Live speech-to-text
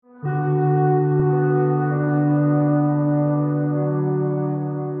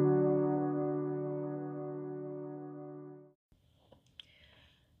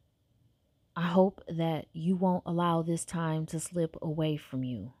allow this time to slip away from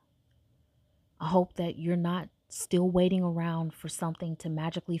you. I hope that you're not still waiting around for something to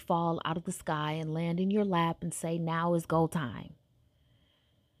magically fall out of the sky and land in your lap and say, now is go time.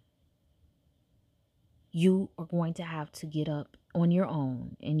 You are going to have to get up on your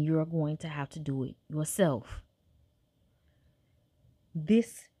own and you're going to have to do it yourself.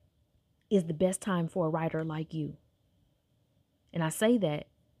 This is the best time for a writer like you. And I say that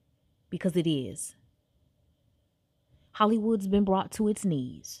because it is. Hollywood's been brought to its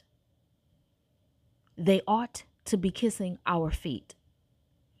knees. They ought to be kissing our feet.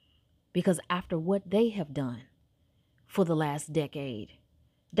 Because after what they have done for the last decade,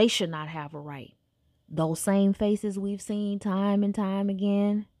 they should not have a right. Those same faces we've seen time and time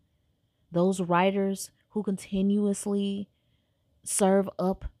again, those writers who continuously serve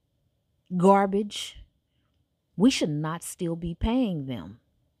up garbage, we should not still be paying them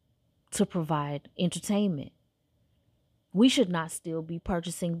to provide entertainment. We should not still be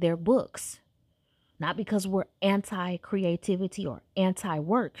purchasing their books, not because we're anti-creativity or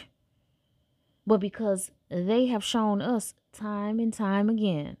anti-work, but because they have shown us time and time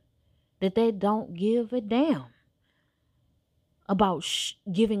again that they don't give a damn about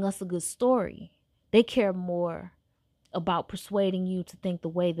giving us a good story. They care more about persuading you to think the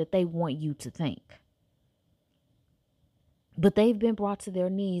way that they want you to think. But they've been brought to their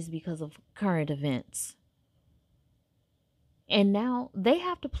knees because of current events. And now they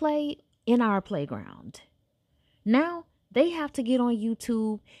have to play in our playground. Now they have to get on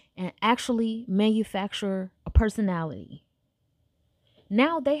YouTube and actually manufacture a personality.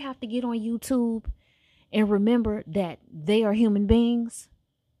 Now they have to get on YouTube and remember that they are human beings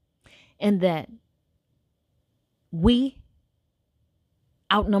and that we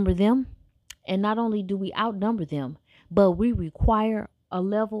outnumber them. And not only do we outnumber them, but we require a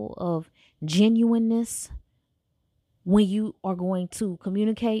level of genuineness when you are going to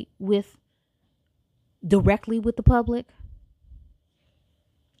communicate with directly with the public.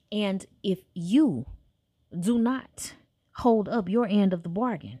 And if you do not hold up your end of the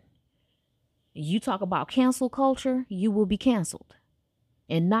bargain, you talk about cancel culture, you will be canceled.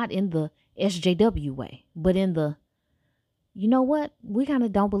 And not in the SJW way, but in the, you know what, we kind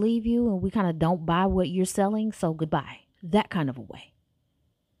of don't believe you and we kind of don't buy what you're selling, so goodbye. That kind of a way.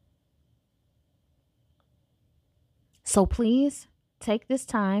 So please take this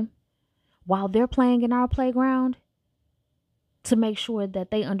time while they're playing in our playground to make sure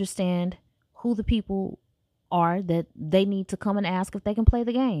that they understand who the people are that they need to come and ask if they can play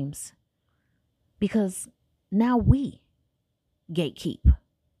the games. Because now we gatekeep.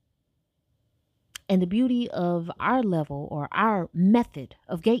 And the beauty of our level or our method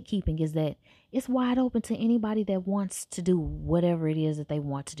of gatekeeping is that it's wide open to anybody that wants to do whatever it is that they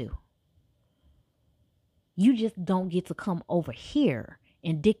want to do. You just don't get to come over here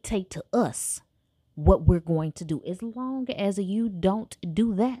and dictate to us what we're going to do. As long as you don't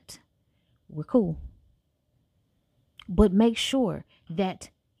do that, we're cool. But make sure that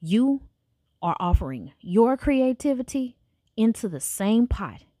you are offering your creativity into the same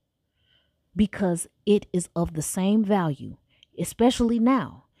pot, because it is of the same value, especially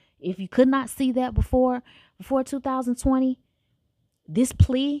now. If you could not see that before 2020, this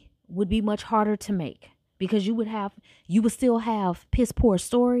plea would be much harder to make, because you would still have piss poor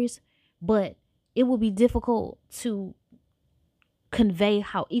stories, but it would be difficult to convey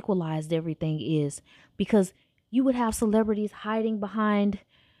how equalized everything is, because you would have celebrities hiding behind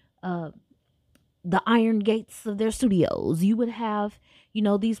the iron gates of their studios. You would have,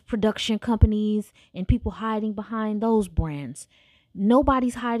 these production companies and people hiding behind those brands.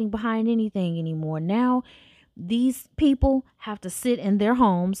 Nobody's hiding behind anything anymore. Now, these people have to sit in their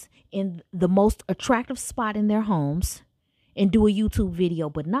homes in the most attractive spot in their homes and do a YouTube video.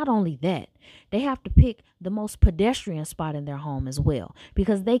 But not only that, they have to pick the most pedestrian spot in their home as well,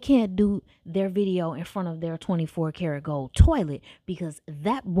 because they can't do their video in front of their 24 karat gold toilet, because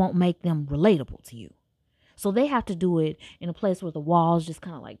that won't make them relatable to you. So they have to do it in a place where the walls just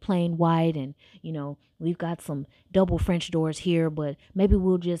kind of like plain white, and we've got some double French doors here, but maybe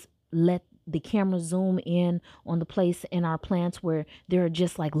we'll just let the camera zoom in on the place in our plants where there are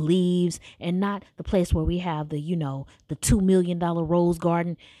just like leaves, and not the place where we have the $2 million rose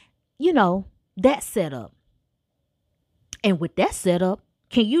garden, that setup. And with that setup,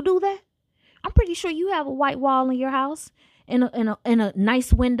 can you do that? I'm pretty sure you have a white wall in your house and a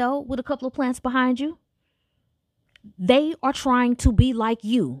nice window with a couple of plants behind you. They are trying to be like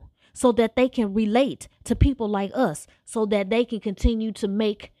you so that they can relate to people like us, so that they can continue to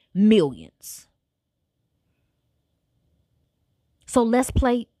make millions. So let's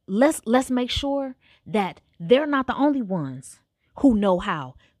make sure that they're not the only ones who know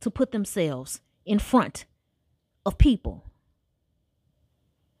how to put themselves in front of people.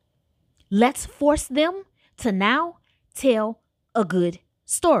 Let's force them to now tell a good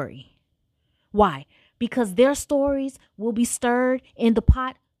story. Why? Because their stories will be stirred in the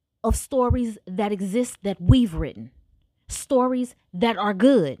pot of stories that exist that we've written. Stories that are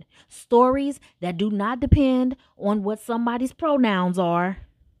good. Stories that do not depend on what somebody's pronouns are.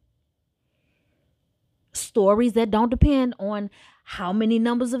 Stories that don't depend on how many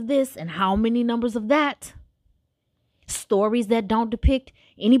numbers of this and how many numbers of that. Stories that don't depict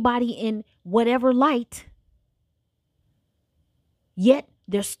anybody in whatever light. Yet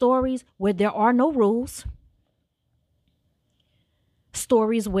they're stories where there are no rules.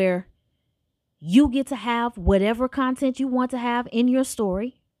 Stories where you get to have whatever content you want to have in your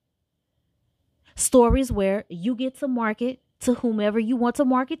story. Stories where you get to market to whomever you want to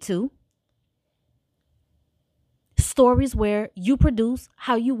market to. Stories where you produce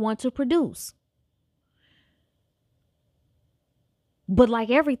how you want to produce. But like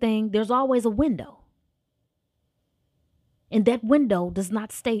everything, there's always a window. And that window does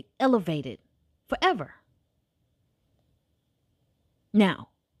not stay elevated forever. Now,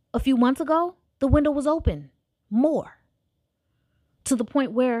 a few months ago, the window was open more, to the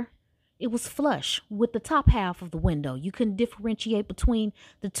point where it was flush with the top half of the window. You couldn't differentiate between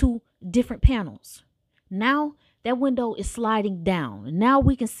the two different panels. Now that window is sliding down, and now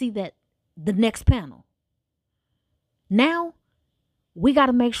we can see that the next panel. Now we got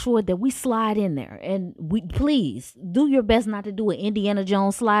to make sure that we slide in there, and we please do your best not to do an Indiana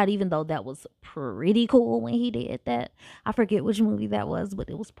Jones slide, even though that was pretty cool when he did that. I forget which movie that was, but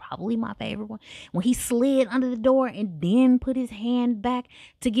it was probably my favorite one. When he slid under the door and then put his hand back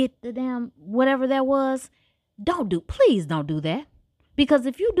to get the damn whatever that was. Please don't do that. Because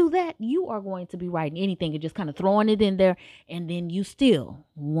if you do that, you are going to be writing anything and just kind of throwing it in there, and then you still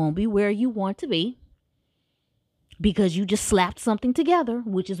won't be where you want to be. Because you just slapped something together,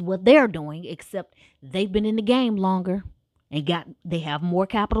 which is what they're doing, except they've been in the game longer and they have more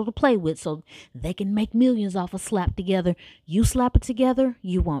capital to play with, so they can make millions off of slap together. You slap it together,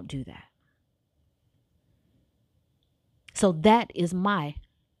 you won't do that. So that is my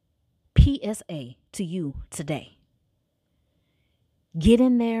PSA to you today. Get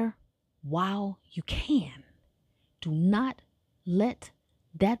in there while you can. Do not let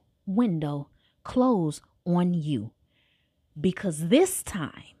that window close on you, because this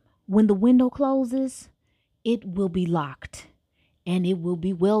time when the window closes, it will be locked and it will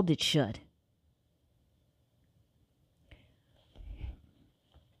be welded shut.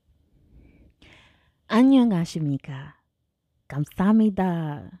 안녕하십니까.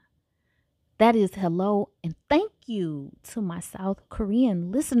 감사합니다. That is hello and thank you to my South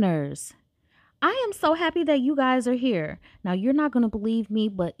Korean listeners. I am so happy that you guys are here. Now, you're not going to believe me,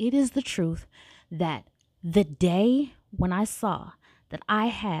 but it is the truth that the day when I saw that I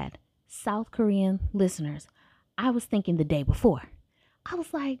had South Korean listeners, I was thinking the day before. I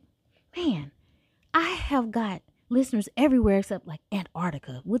was like, man, I have got listeners everywhere except like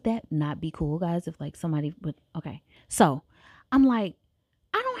Antarctica. Would that not be cool, guys? If like somebody would, okay. So I'm like,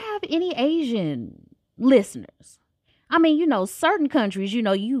 I don't have any Asian listeners. I mean, certain countries,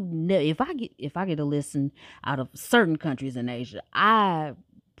 if I get a listen out of certain countries in Asia, I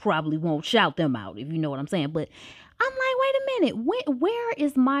probably won't shout them out, if you know what I'm saying. But I'm like, wait a minute, where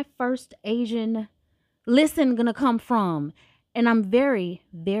is my first Asian listen gonna come from? And I'm very,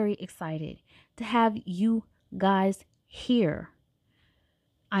 very excited to have you guys here.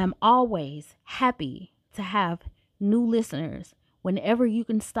 I am always happy to have new listeners. Whenever you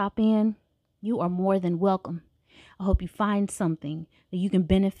can stop in, you are more than welcome. I hope you find something that you can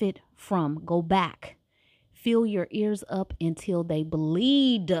benefit from. Go back. Fill your ears up until they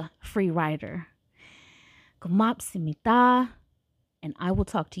bleed, free writer. Go맙습니다. And I will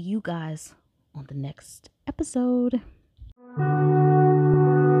talk to you guys on the next episode.